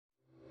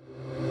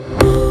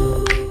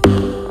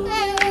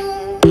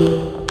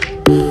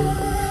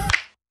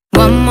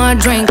more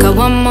drink,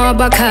 one more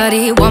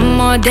Bacardi, one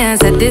more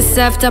dance at this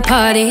after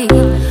party.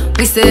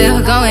 We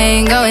still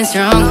going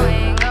strong.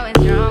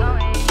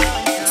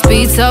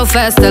 Speed so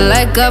faster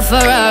like a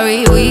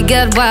Ferrari. We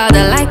get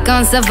wilder like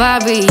on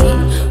safari.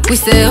 We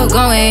still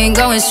going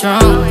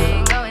strong.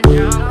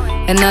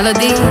 And all of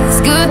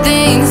these good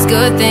things,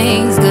 good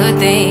things, good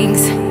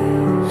things.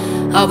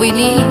 All we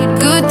need,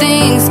 good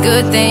things,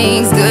 good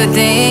things, good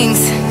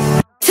things.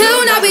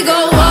 Tonight we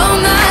go all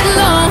night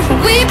long.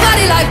 We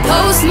party like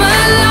Post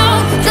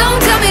Malone.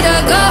 Don't tell me to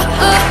go.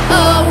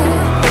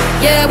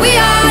 Yeah, we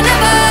are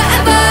never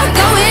ever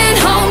going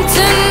home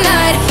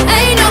tonight.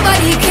 Ain't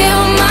nobody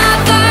kill my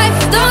vibe.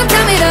 Don't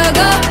tell me to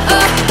go.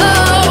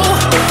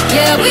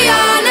 Yeah, we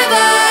are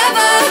never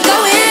ever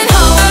going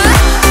home.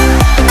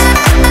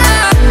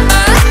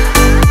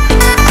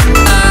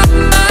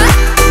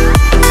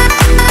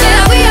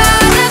 Yeah, we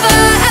are never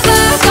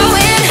ever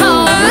going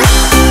home.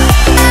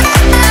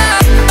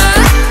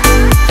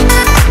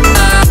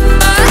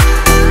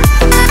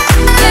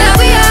 Yeah,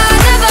 we are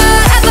never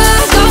ever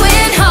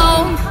going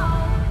home.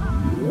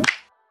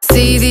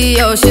 See the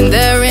ocean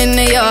there in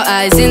your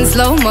eyes, in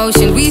slow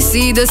motion. We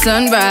see the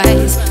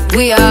sunrise.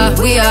 We are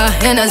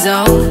in a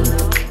zone.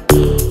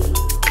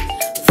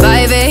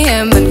 5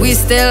 a.m. but we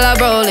still are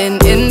rolling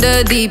in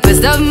the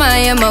deepest of my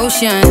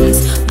emotions.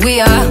 We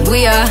are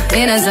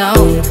in a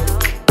zone.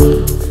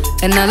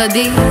 And all of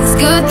these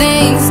good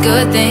things,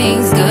 good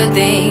things, good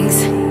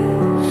things.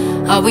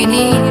 All we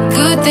need,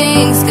 good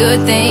things,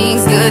 good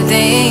things, good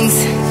things.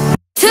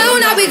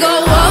 Tonight we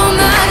go all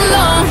night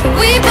long.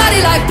 We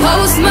party like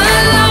Post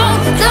Malone.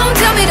 Don't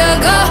tell me to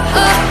go.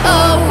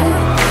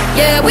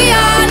 Yeah, we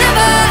are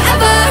never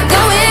ever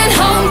going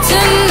home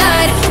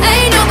tonight.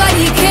 Ain't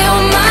nobody kill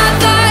my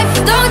vibe.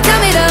 Don't tell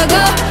me to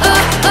go.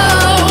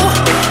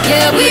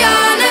 Yeah, we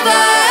are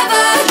never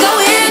ever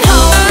going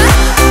home.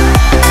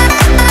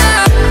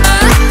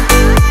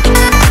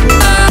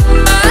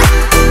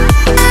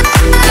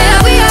 Yeah,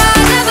 we are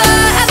never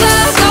ever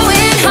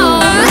going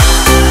home.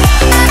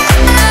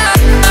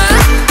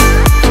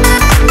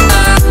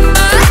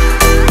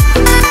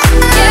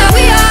 Yeah,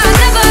 we are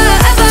never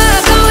ever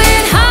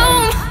going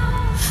home.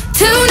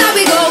 Tonight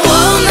we go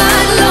all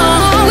night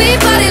long. We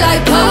party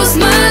like Post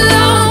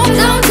Malone.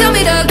 Don't tell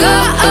me to go.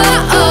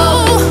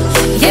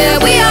 Yeah,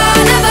 we are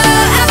never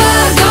ever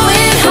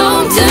going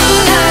home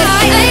tonight.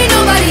 Ain't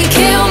nobody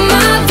kill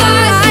my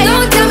vibe.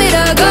 Don't tell me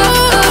to go.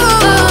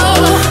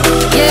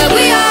 Yeah,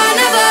 we are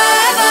never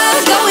ever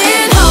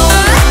going home.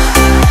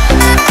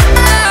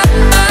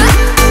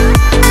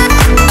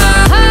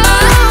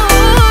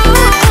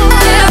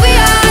 Yeah, we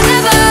are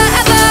never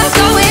ever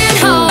going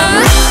home.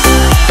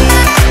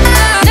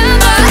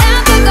 Never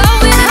ever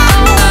going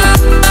home.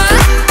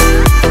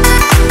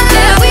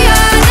 Yeah, we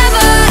are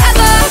never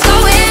ever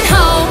going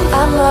home.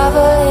 I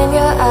marvel in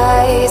your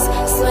eyes,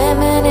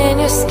 swimming in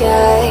your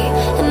sky.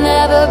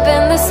 Never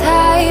been this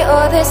high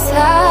or this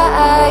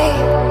high.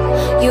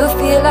 You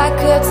feel like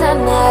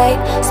kryptonite,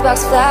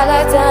 sparks fly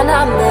like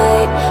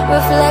dynamite,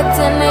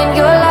 reflecting in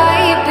your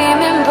light,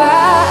 beaming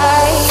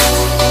bright.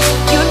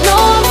 You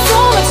know I'm so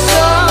much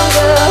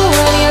stronger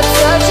when you're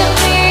touching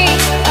me.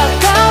 A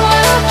power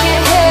I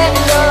can't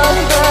handle,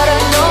 but I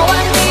know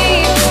I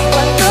need.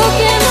 One look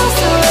and I'll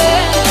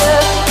surrender.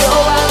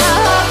 You're why my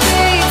heart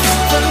beats.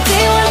 From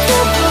day one to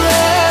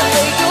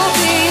forever, you'll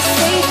be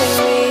saving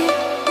me.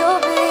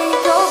 You'll be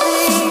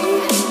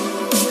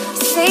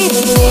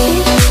saving me.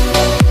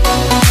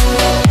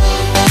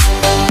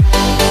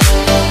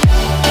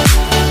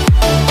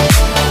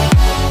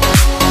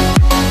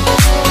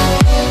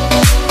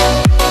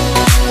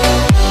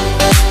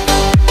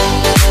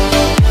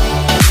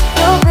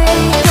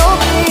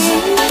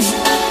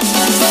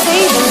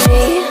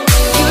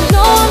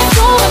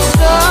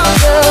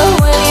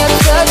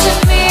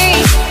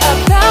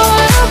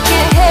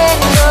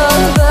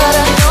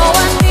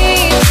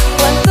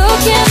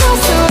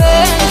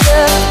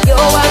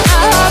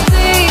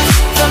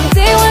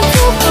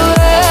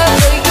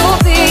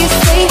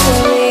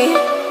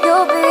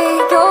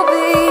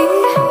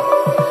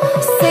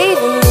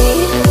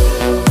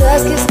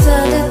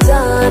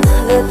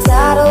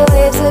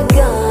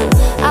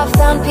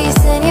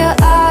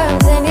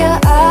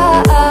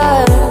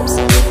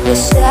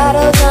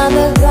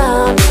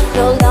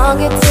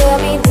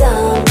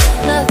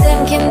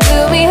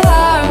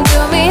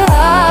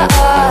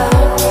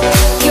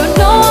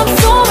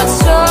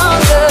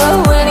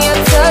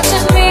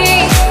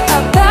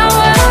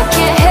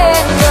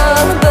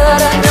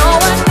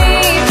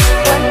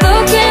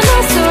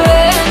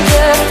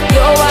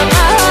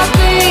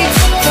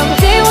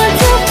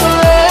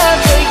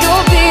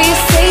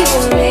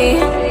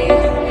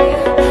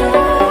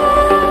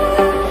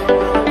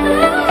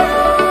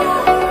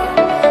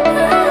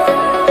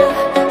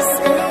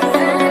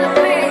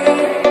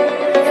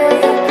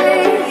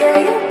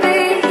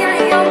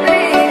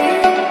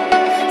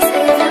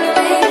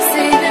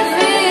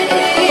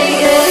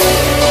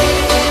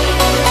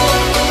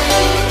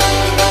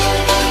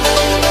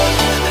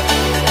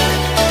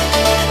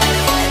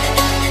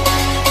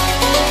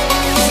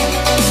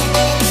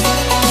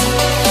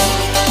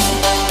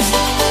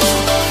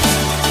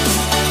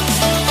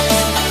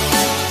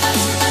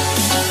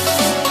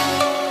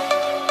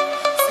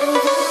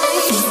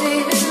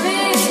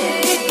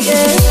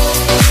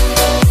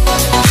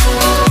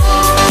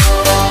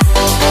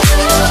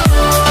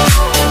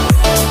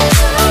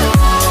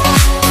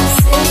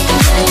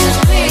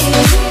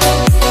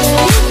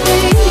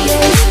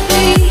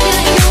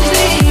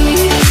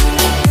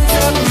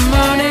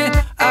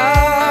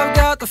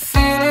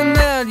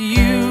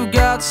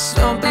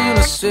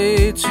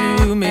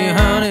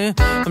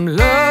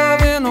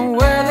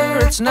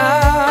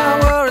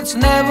 now or it's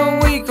never.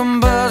 We can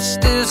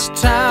bust this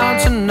town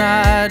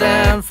tonight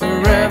and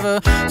forever.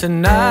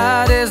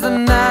 Tonight is the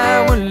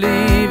night we're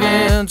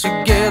leaving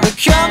together.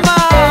 Come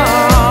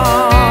on.